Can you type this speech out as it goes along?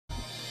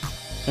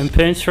And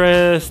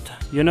Pinterest,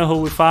 you know who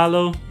we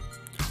follow?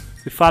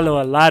 We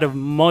follow a lot of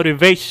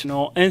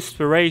motivational,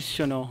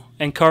 inspirational,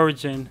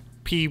 encouraging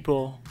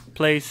people,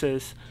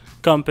 places,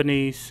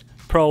 companies,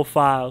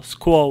 profiles,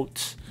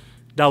 quotes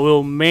that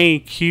will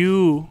make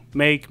you,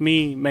 make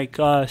me, make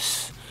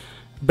us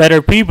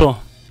better people.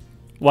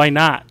 Why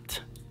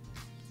not?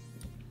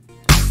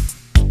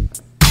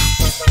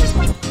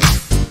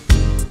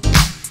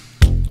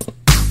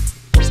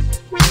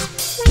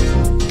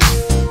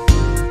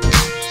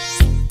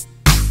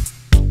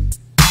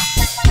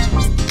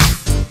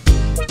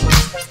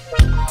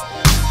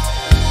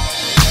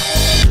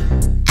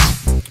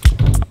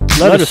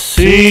 Let us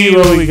see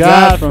what we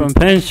got from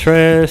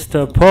Pinterest.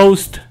 The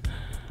post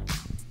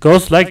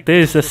goes like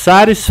this: a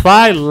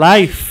satisfied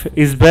life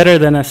is better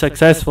than a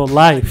successful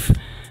life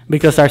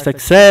because our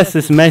success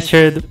is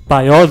measured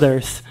by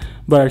others,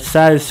 but our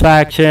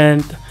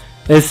satisfaction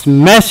is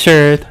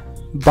measured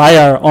by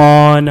our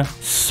own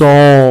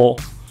soul,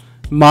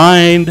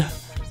 mind,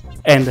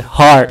 and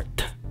heart.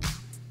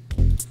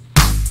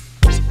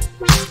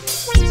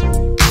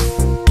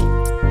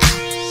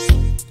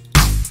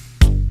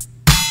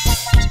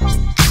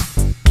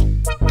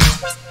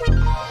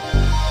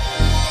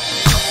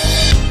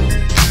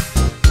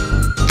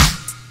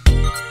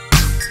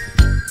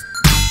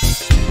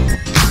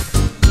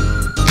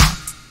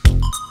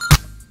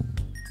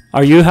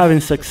 Are you having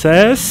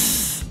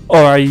success or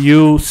are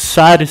you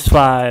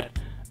satisfied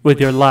with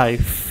your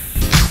life?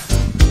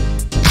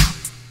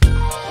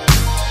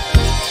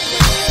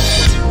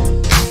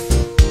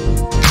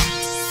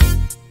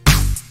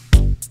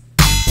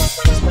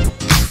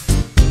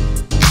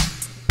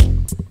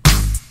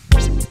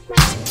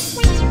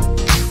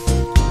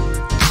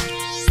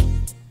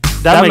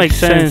 That makes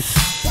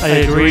sense. I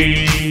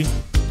agree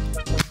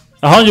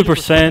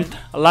 100%.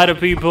 A lot of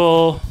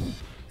people,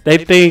 they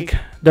think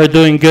they're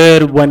doing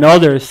good when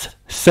others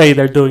say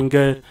they're doing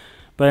good.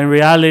 But in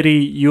reality,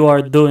 you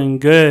are doing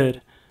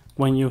good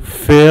when you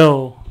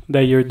feel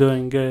that you're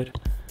doing good.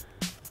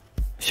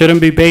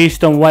 Shouldn't be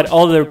based on what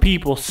other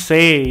people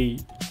say.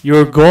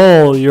 Your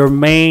goal, your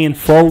main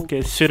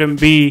focus shouldn't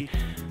be,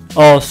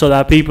 oh, so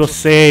that people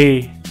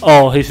say,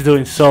 oh, he's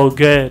doing so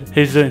good.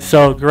 He's doing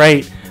so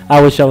great. I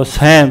wish I was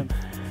him.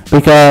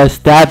 Because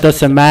that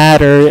doesn't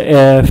matter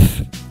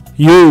if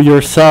you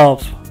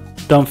yourself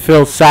don't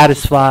feel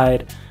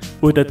satisfied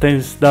with the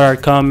things that are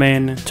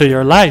coming to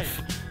your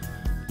life.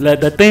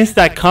 Let the things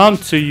that come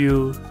to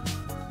you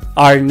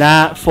are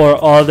not for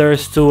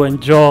others to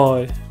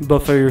enjoy,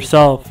 but for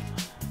yourself.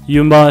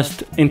 You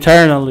must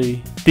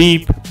internally,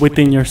 deep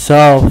within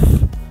yourself,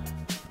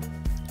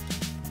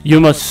 you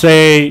must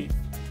say,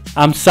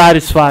 I'm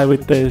satisfied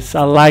with this.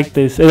 I like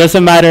this. It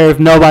doesn't matter if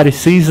nobody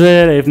sees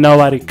it, if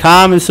nobody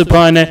comments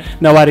upon it,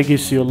 nobody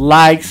gives you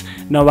likes,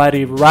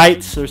 nobody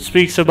writes or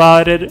speaks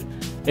about it.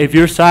 If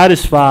you're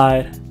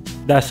satisfied,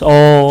 that's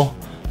all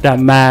that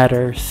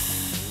matters.